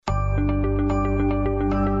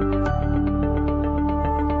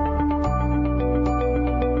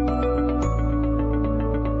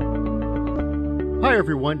Hi,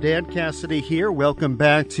 everyone. Dan Cassidy here. Welcome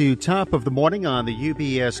back to Top of the Morning on the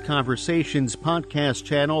UBS Conversations podcast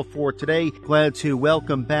channel for today. Glad to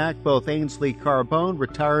welcome back both Ainsley Carbone,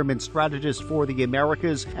 Retirement Strategist for the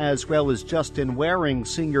Americas, as well as Justin Waring,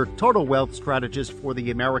 Senior Total Wealth Strategist for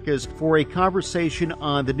the Americas, for a conversation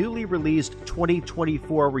on the newly released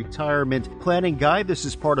 2024 Retirement Planning Guide. This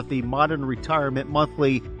is part of the Modern Retirement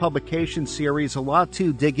Monthly publication series. A lot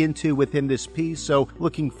to dig into within this piece, so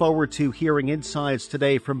looking forward to hearing insights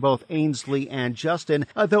today from both Ainsly and Justin.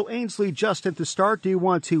 Though Ainsly, Justin, to start, do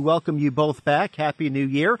want to welcome you both back. Happy New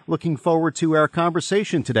Year. Looking forward to our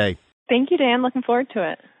conversation today. Thank you, Dan. Looking forward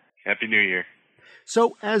to it. Happy New Year.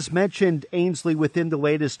 So, as mentioned, Ainsly, within the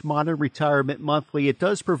latest Modern Retirement Monthly, it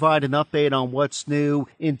does provide an update on what's new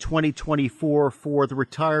in 2024 for the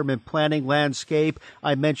retirement planning landscape.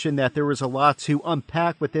 I mentioned that there was a lot to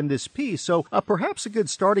unpack within this piece. So, perhaps a good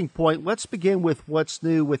starting point, let's begin with what's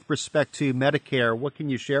new with respect to Medicare. What can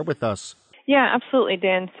you share with us? Yeah, absolutely,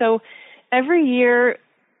 Dan. So, every year,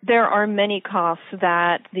 there are many costs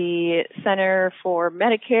that the Center for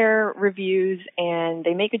Medicare reviews, and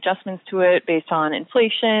they make adjustments to it based on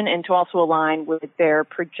inflation and to also align with their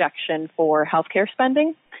projection for healthcare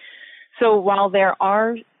spending. So while there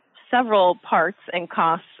are several parts and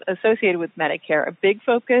costs associated with Medicare, a big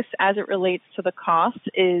focus as it relates to the cost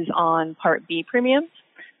is on Part B premiums.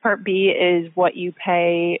 Part B is what you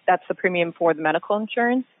pay, that's the premium for the medical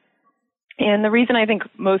insurance. And the reason I think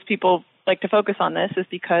most people like to focus on this is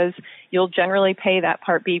because you'll generally pay that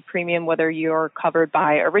Part B premium whether you're covered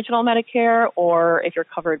by original Medicare or if you're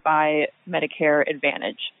covered by Medicare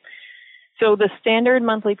Advantage. So the standard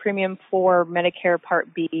monthly premium for Medicare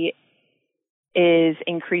Part B is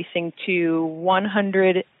increasing to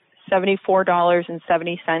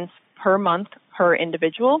 $174.70 per month per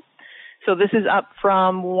individual. So this is up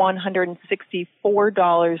from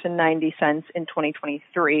 $164.90 in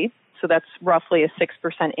 2023. So that's roughly a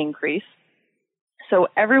 6% increase. So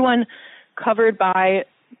everyone covered by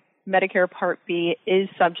Medicare Part B is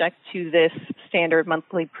subject to this standard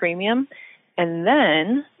monthly premium. And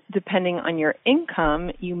then, depending on your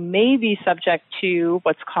income, you may be subject to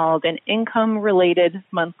what's called an income-related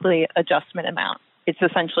monthly adjustment amount. It's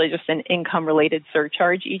essentially just an income-related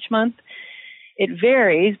surcharge each month. It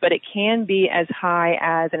varies, but it can be as high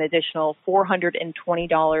as an additional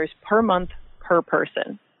 $420 per month per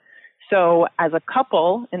person. So as a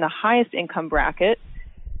couple in the highest income bracket,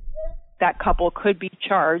 that couple could be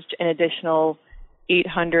charged an additional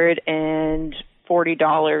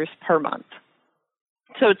 $840 per month.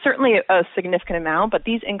 So it's certainly a significant amount, but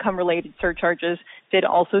these income-related surcharges did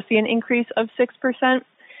also see an increase of 6%.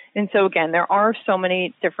 And so again, there are so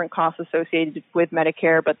many different costs associated with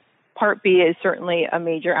Medicare, but Part B is certainly a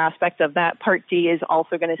major aspect of that. Part D is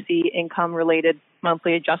also going to see income-related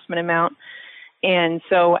monthly adjustment amount. And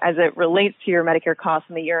so as it relates to your Medicare costs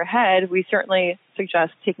in the year ahead, we certainly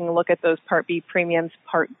suggest taking a look at those Part B premiums,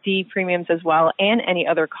 Part D premiums as well, and any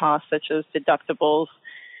other costs such as deductibles,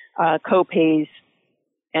 co-pays,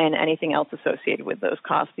 and anything else associated with those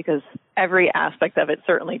costs, because every aspect of it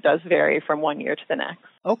certainly does vary from one year to the next.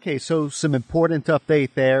 Okay, so some important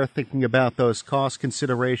update there, thinking about those cost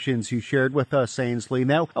considerations you shared with us, Ainsley.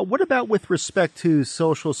 Now, what about with respect to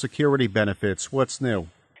Social Security benefits? What's new?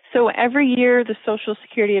 So every year, the Social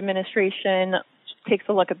Security Administration takes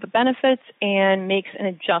a look at the benefits and makes an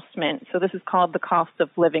adjustment. So this is called the cost of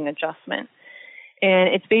living adjustment. And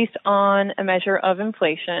it's based on a measure of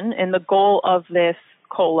inflation. And the goal of this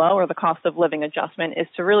COLA, or the cost of living adjustment, is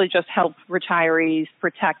to really just help retirees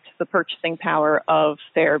protect the purchasing power of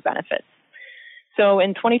their benefits. So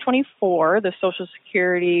in 2024, the Social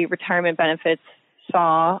Security retirement benefits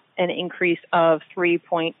saw an increase of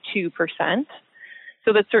 3.2%.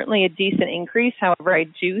 So that's certainly a decent increase. However, I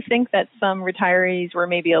do think that some retirees were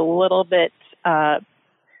maybe a little bit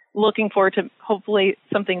looking forward to hopefully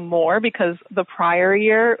something more, because the prior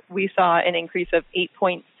year we saw an increase of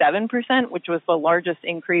 8.7%, which was the largest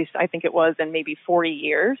increase I think it was in maybe 40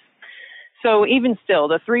 years. So even still,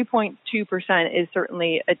 the 3.2% is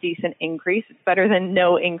certainly a decent increase. It's better than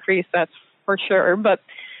no increase, that's for sure. But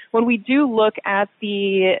when we do look at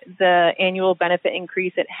the annual benefit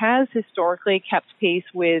increase, it has historically kept pace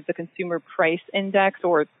with the consumer price index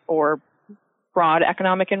or broad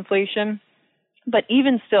economic inflation. But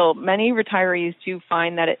even still, many retirees do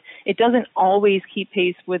find that it doesn't always keep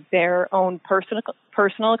pace with their own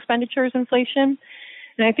personal expenditures inflation.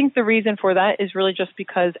 And I think the reason for that is really just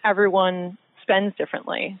because everyone spends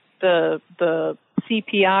differently. The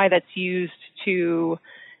CPI that's used to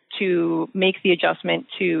make the adjustment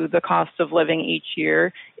to the cost of living each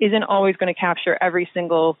year isn't always going to capture every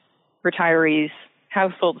single retiree's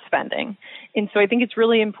household spending. And so I think it's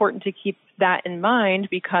really important to keep that in mind,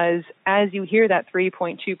 because as you hear that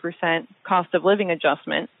 3.2% cost of living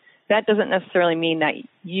adjustment, that doesn't necessarily mean that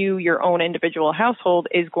you, your own individual household,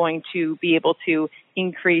 is going to be able to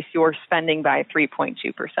increase your spending by 3.2%.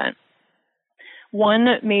 One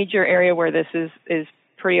major area where this is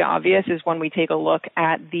pretty obvious is when we take a look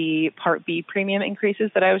at the Part B premium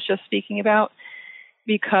increases that I was just speaking about,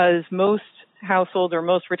 because most households or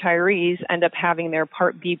most retirees end up having their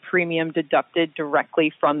Part B premium deducted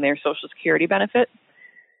directly from their Social Security benefit.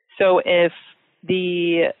 So if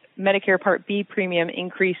the Medicare Part B premium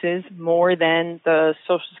increases more than the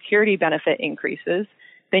Social Security benefit increases,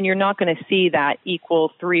 then you're not going to see that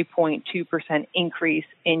equal 3.2% increase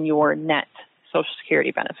in your net Social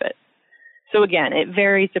Security benefit. So again, it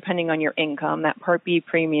varies depending on your income. That Part B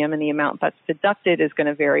premium and the amount that's deducted is going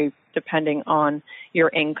to vary depending on your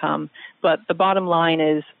income. But the bottom line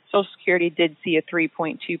is Social Security did see a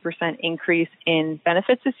 3.2% increase in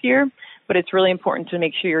benefits this year, but it's really important to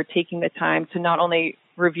make sure you're taking the time to not only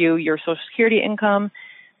review your Social Security income,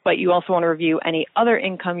 but you also want to review any other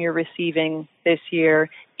income you're receiving this year,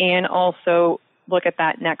 and also look at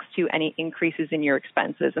that next to any increases in your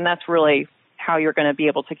expenses. And that's really how you're going to be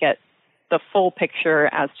able to get the full picture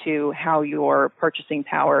as to how your purchasing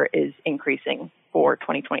power is increasing for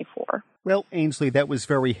 2024. Well, Ainsley, that was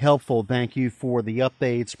very helpful. Thank you for the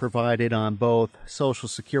updates provided on both Social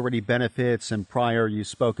Security benefits, and prior you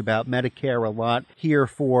spoke about Medicare a lot here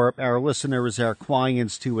for our listeners, our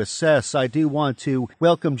clients to assess. I do want to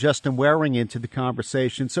welcome Justin Waring into the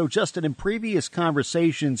conversation. So, Justin, in previous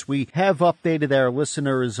conversations, we have updated our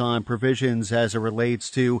listeners on provisions as it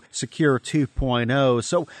relates to Secure 2.0.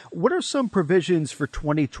 So, what are some provisions for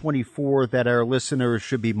 2024 that our listeners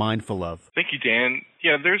should be mindful of? Thank you, Dan.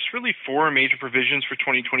 Yeah, there's really four major provisions for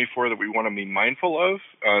 2024 that we want to be mindful of.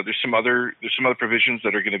 There's some other provisions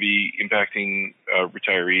that are going to be impacting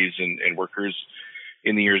retirees and workers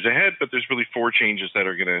in the years ahead, but there's really four changes that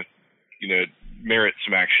are going to, merit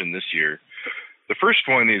some action this year. The first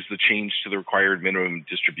one is the change to the required minimum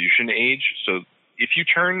distribution age. So if you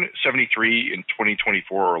turn 73 in 2024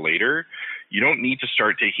 or later, you don't need to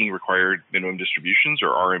start taking required minimum distributions or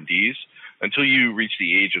RMDs until you reach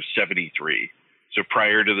the age of 73. So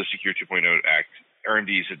prior to the Secure 2.0 Act,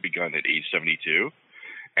 RMDs had begun at age 72.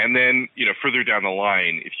 And then, further down the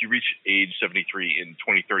line, if you reach age 73 in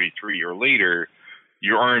 2033 or later,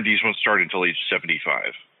 your RMDs won't start until age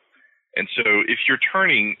 75. And so if you're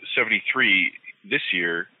turning 73 this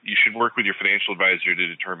year, you should work with your financial advisor to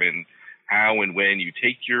determine how and when you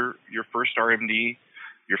take your first RMD.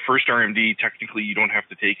 Your first RMD, technically, you don't have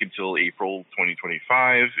to take until April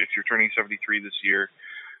 2025 if you're turning 73 this year.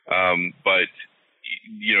 But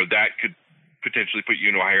that could potentially put you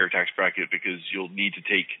in a higher tax bracket because you'll need to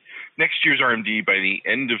take next year's RMD by the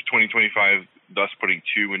end of 2025, thus putting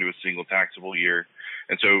two into a single taxable year.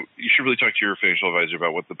 And so you should really talk to your financial advisor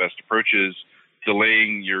about what the best approach is.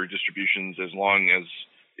 Delaying your distributions as long as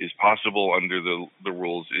is possible under the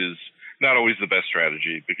rules is not always the best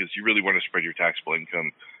strategy, because you really want to spread your taxable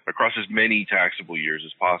income across as many taxable years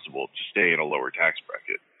as possible to stay in a lower tax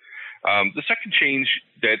bracket. The second change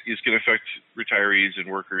that is going to affect retirees and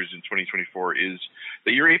workers in 2024 is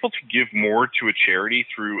that you're able to give more to a charity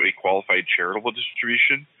through a qualified charitable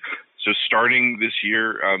distribution. So starting this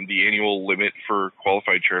year, the annual limit for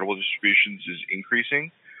qualified charitable distributions is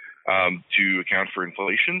increasing to account for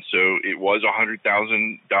inflation. So it was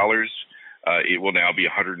 $100,000. It will now be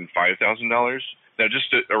 $105,000. Now,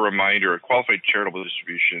 just a reminder, a qualified charitable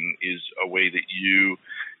distribution is a way that you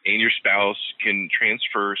and your spouse can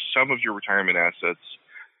transfer some of your retirement assets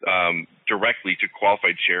directly to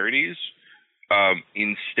qualified charities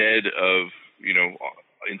instead of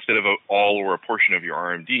all or a portion of your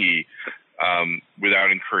RMD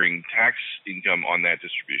without incurring tax income on that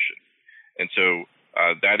distribution. And so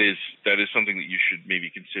that is something that you should maybe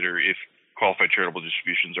consider if qualified charitable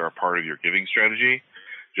distributions are a part of your giving strategy.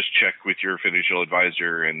 Just check with your financial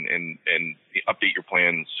advisor and update your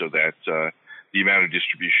plans so that the amount of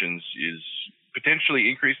distributions is potentially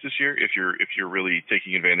increased this year if you're really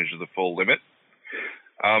taking advantage of the full limit.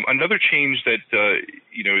 Another change that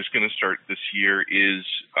is going to start this year is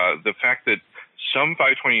the fact that some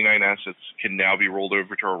 529 assets can now be rolled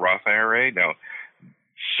over to a Roth IRA. Now,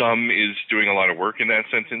 some is doing a lot of work in that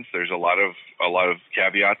sentence. There's a lot of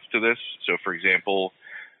caveats to this. So, for example,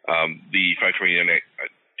 the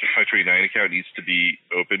 529 account needs to be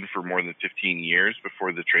open for more than 15 years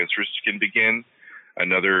before the transfers can begin.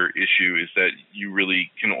 Another issue is that you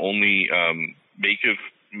really can only make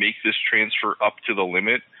this transfer up to the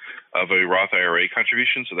limit of a Roth IRA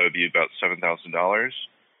contribution. So that would be about $7,000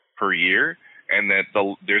 per year. and that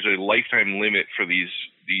there's a lifetime limit for these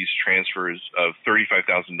transfers of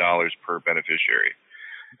 $35,000 per beneficiary.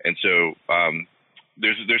 And so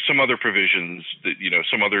there's some other provisions that,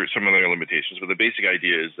 some other limitations, but the basic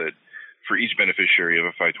idea is that for each beneficiary of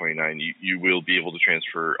a 529, you will be able to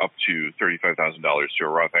transfer up to $35,000 to a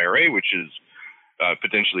Roth IRA, which is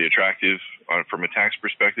potentially attractive from a tax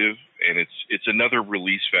perspective, and it's another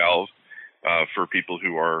release valve for people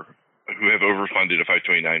who have overfunded a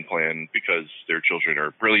 529 plan because their children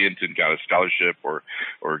are brilliant and got a scholarship or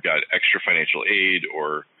got extra financial aid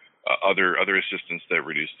or other assistance that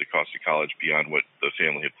reduced the cost of college beyond what the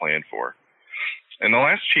family had planned for. And the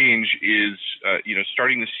last change is,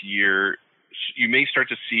 starting this year, you may start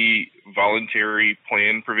to see voluntary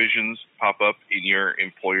plan provisions pop up in your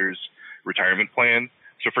employer's retirement plan.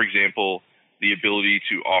 So, for example, the ability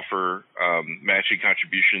to offer matching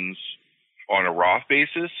contributions on a Roth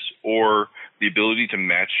basis, or the ability to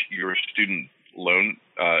match your student loan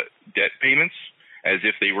debt payments as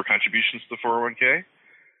if they were contributions to the 401k.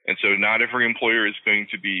 And so not every employer is going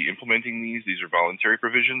to be implementing these. These are voluntary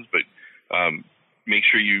provisions, but make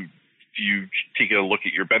sure you take a look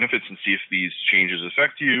at your benefits and see if these changes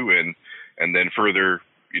affect you, and then further,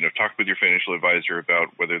 talk with your financial advisor about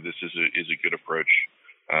whether this is a good approach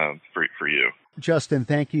for you. Justin,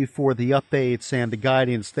 thank you for the updates and the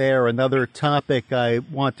guidance there. Another topic I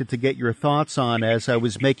wanted to get your thoughts on as I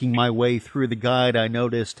was making my way through the guide, I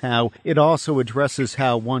noticed how it also addresses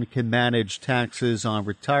how one can manage taxes on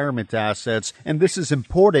retirement assets. And this is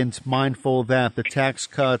important, mindful that the Tax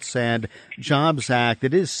Cuts and Jobs Act,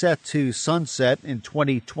 it is set to sunset in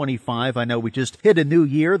 2025. I know we just hit a new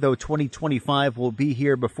year, though 2025 will be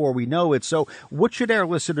here before we know it. So what should our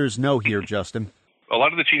listeners know here, Justin? A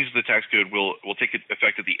lot of the changes to the tax code will take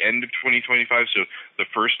effect at the end of 2025. So the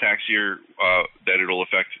first tax year that it'll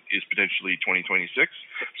affect is potentially 2026.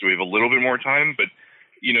 So we have a little bit more time. But,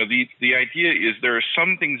 the idea is there are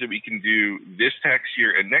some things that we can do this tax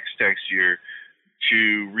year and next tax year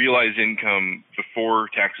to realize income before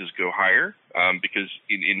taxes go higher, because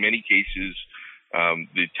in many cases,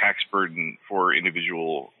 the tax burden for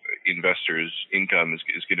individual investors' income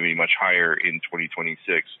is going to be much higher in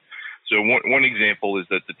 2026. So one example is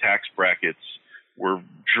that the tax brackets were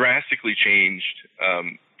drastically changed,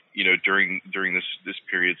 during this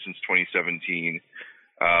period since 2017.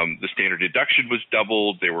 The standard deduction was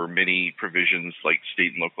doubled. There were many provisions like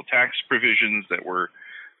state and local tax provisions that were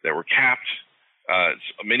capped.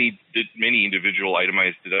 Many individual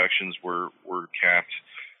itemized deductions were capped.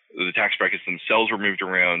 The tax brackets themselves were moved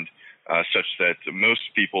around such that most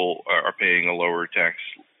people are paying a lower tax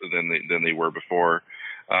than they were before.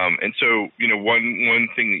 And so, one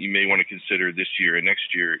thing that you may want to consider this year and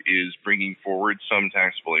next year is bringing forward some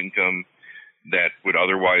taxable income that would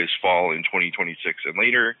otherwise fall in 2026 and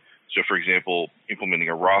later. So, for example, implementing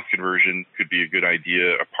a Roth conversion could be a good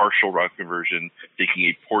idea, a partial Roth conversion, taking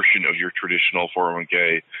a portion of your traditional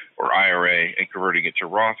 401k or IRA and converting it to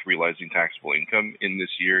Roth, realizing taxable income in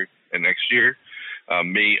this year and next year,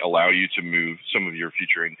 may allow you to move some of your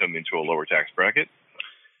future income into a lower tax bracket.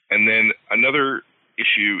 And then another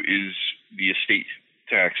issue is the estate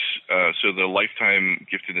tax. So the lifetime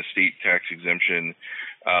gift and estate tax exemption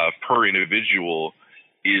per individual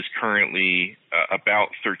is currently about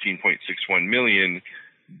 $13.61 million,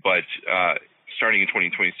 but starting in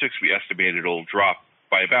 2026, we estimate it'll drop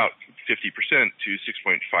by about 50% to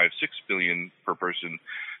 $6.56 billion per person.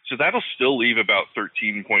 So that'll still leave about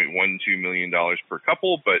 $13.12 million per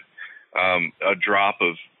couple, but a drop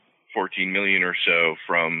of $14 million or so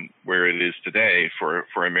from where it is today for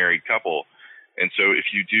a married couple. And so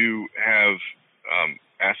if you do have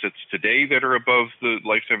assets today that are above the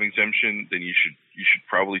lifetime exemption, then you should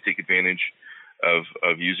probably take advantage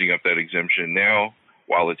of using up that exemption now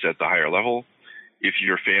while it's at the higher level. If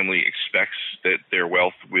your family expects that their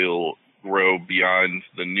wealth will grow beyond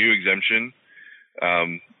the new exemption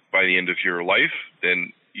by the end of your life,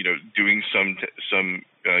 then doing some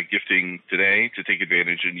gifting today to take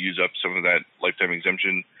advantage and use up some of that lifetime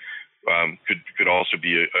exemption could also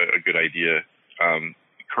be a good idea.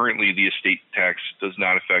 Currently, the estate tax does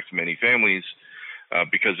not affect many families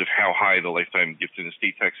because of how high the lifetime gift and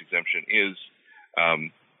estate tax exemption is.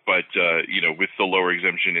 But with the lower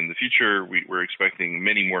exemption in the future, we're expecting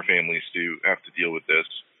many more families to have to deal with this.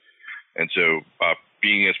 And so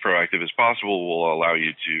being as proactive as possible will allow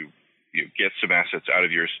you to get some assets out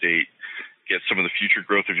of your estate, get some of the future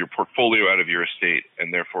growth of your portfolio out of your estate,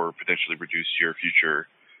 and therefore potentially reduce your future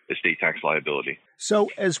estate tax liability. So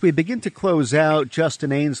as we begin to close out,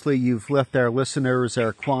 Justin Ainsley, you've left our listeners,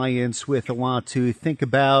 our clients with a lot to think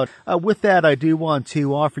about. With that, I do want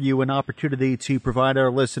to offer you an opportunity to provide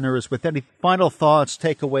our listeners with any final thoughts,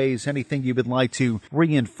 takeaways, anything you would like to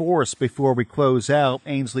reinforce before we close out.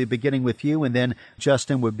 Ainsley, beginning with you, and then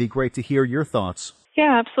Justin, would be great to hear your thoughts.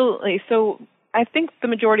 Yeah, absolutely. So I think the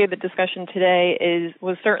majority of the discussion today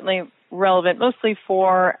was certainly relevant, mostly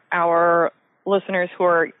for our listeners who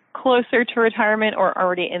are closer to retirement or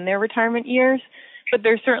already in their retirement years. But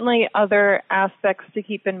there's certainly other aspects to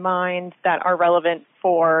keep in mind that are relevant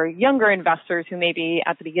for younger investors who may be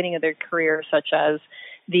at the beginning of their career, such as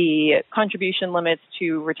the contribution limits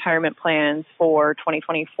to retirement plans for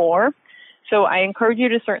 2024. So I encourage you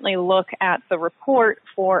to certainly look at the report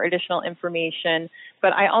for additional information.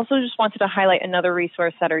 But I also just wanted to highlight another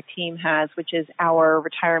resource that our team has, which is our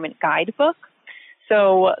retirement guidebook.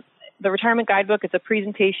 So the retirement guidebook is a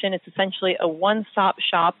presentation. It's essentially a one-stop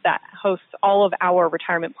shop that hosts all of our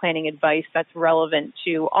retirement planning advice that's relevant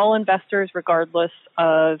to all investors regardless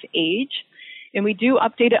of age. And we do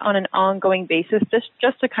update it on an ongoing basis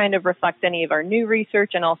just to kind of reflect any of our new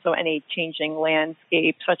research and also any changing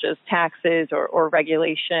landscape such as taxes or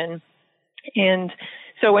regulation. And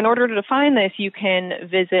so in order to find this, you can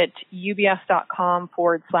visit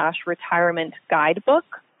ubs.com/retirement guidebook.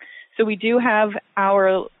 So we do have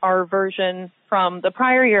our version from the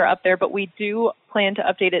prior year up there, but we do plan to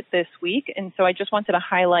update it this week. And so I just wanted to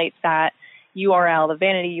highlight that URL, the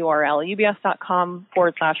vanity URL,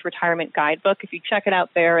 ubs.com/retirement guidebook. If you check it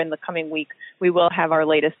out there in the coming week, we will have our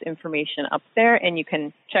latest information up there, and you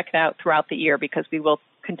can check it out throughout the year because we will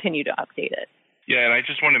continue to update it. Yeah, and I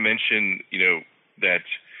just want to mention, that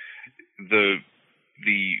the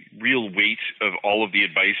real weight of all of the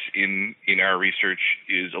advice in our research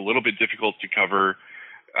is a little bit difficult to cover,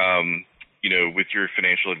 with your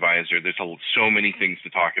financial advisor. There's so many things to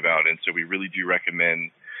talk about, and so we really do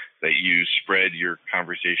recommend that you spread your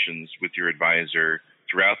conversations with your advisor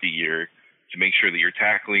throughout the year to make sure that you're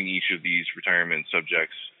tackling each of these retirement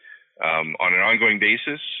subjects on an ongoing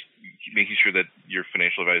basis, making sure that your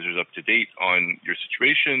financial advisor is up to date on your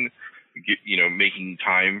situation, making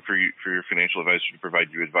time for your financial advisor to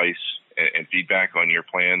provide you advice and feedback on your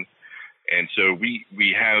plan. And so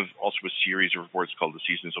we have also a series of reports called the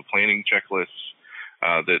Seasons of Planning Checklists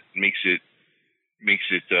that makes it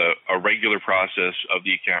a regular process of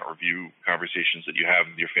the account review conversations that you have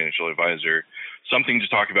with your financial advisor, something to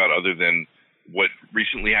talk about other than what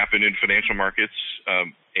recently happened in financial markets,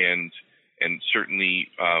 and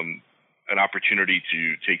certainly an opportunity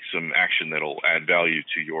to take some action that'll add value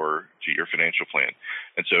to your financial plan.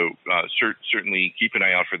 And so certainly keep an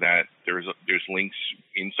eye out for that. There's links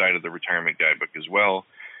inside of the retirement guidebook as well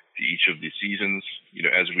to each of the seasons.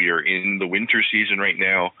 As we are in the winter season right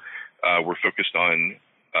now, we're focused on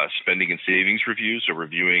spending and savings reviews, so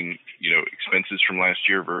reviewing expenses from last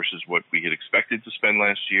year versus what we had expected to spend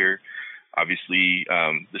last year. Obviously,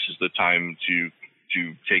 this is the time to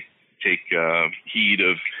take heed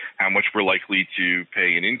of how much we're likely to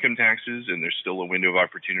pay in income taxes, and there's still a window of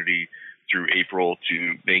opportunity through April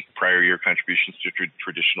to make prior year contributions to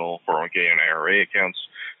traditional 401k and IRA accounts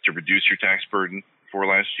to reduce your tax burden for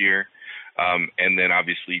last year. And then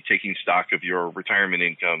obviously taking stock of your retirement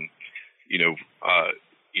income,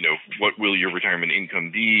 what will your retirement income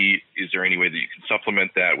be? Is there any way that you can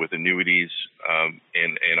supplement that with annuities and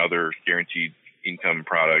other guaranteed income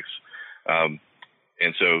products?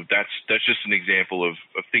 And so that's just an example of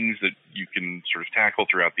things that you can sort of tackle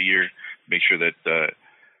throughout the year. Make sure that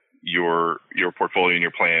your portfolio and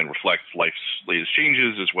your plan reflects life's latest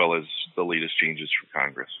changes as well as the latest changes from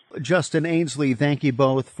Congress. Justin, Ainsley, thank you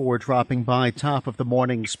both for dropping by top of the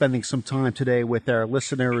morning, spending some time today with our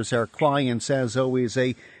listeners, our clients. As always,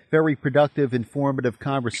 a very productive, informative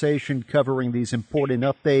conversation covering these important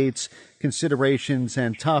updates, considerations,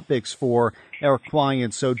 and topics for our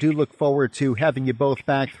clients. So do look forward to having you both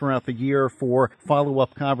back throughout the year for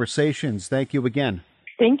follow-up conversations. Thank you again.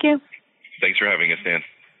 Thank you. Thanks for having us, Dan.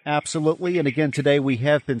 Absolutely. And again, today we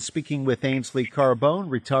have been speaking with Ainsley Carbone,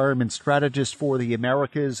 retirement strategist for the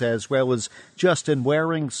Americas, as well as Justin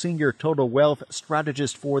Waring, senior total wealth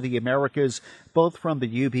strategist for the Americas, both from the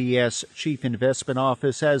UBS Chief Investment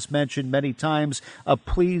Office. As mentioned many times,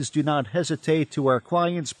 please do not hesitate to our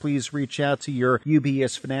clients. Please reach out to your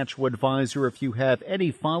UBS financial advisor if you have any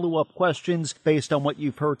follow-up questions based on what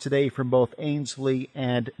you've heard today from both Ainsley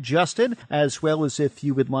and Justin, as well as if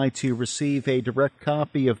you would like to receive a direct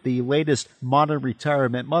copy of the latest Modern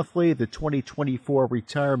Retirement Monthly, the 2024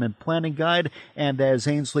 Retirement Planning Guide. And as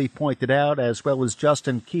Ainsley pointed out, as well as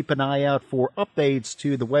Justin, keep an eye out for updates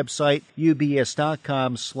to the website, UBS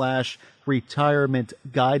ubs.com/retirement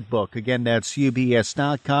guidebook. Again, that's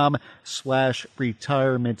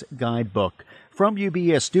ubs.com/retirement guidebook. From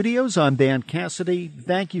UBS Studios, I'm Dan Cassidy.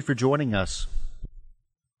 Thank you for joining us.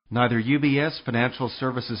 Neither UBS Financial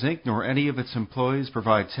Services, Inc. nor any of its employees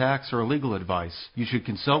provide tax or legal advice. You should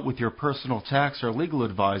consult with your personal tax or legal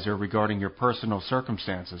advisor regarding your personal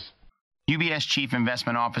circumstances. UBS Chief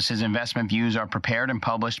Investment Office's investment views are prepared and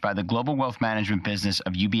published by the global wealth management business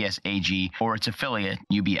of UBS AG or its affiliate,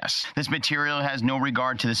 UBS. This material has no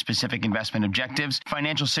regard to the specific investment objectives,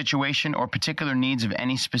 financial situation, or particular needs of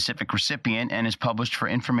any specific recipient and is published for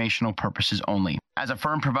informational purposes only. As a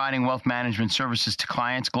firm providing wealth management services to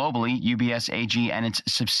clients globally, UBS AG and its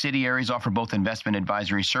subsidiaries offer both investment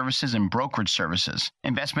advisory services and brokerage services.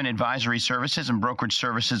 Investment advisory services and brokerage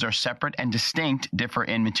services are separate and distinct, differ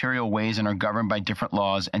in material ways, and are governed by different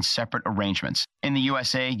laws and separate arrangements. In the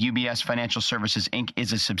USA, UBS Financial Services, Inc.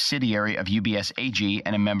 is a subsidiary of UBS AG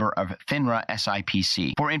and a member of FINRA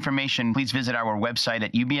SIPC. For information, please visit our website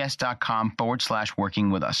at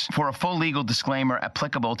ubs.com/working with us. For a full legal disclaimer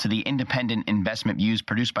applicable to the independent investment views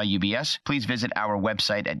produced by UBS, please visit our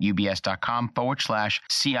website at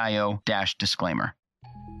ubs.com/CIO-disclaimer.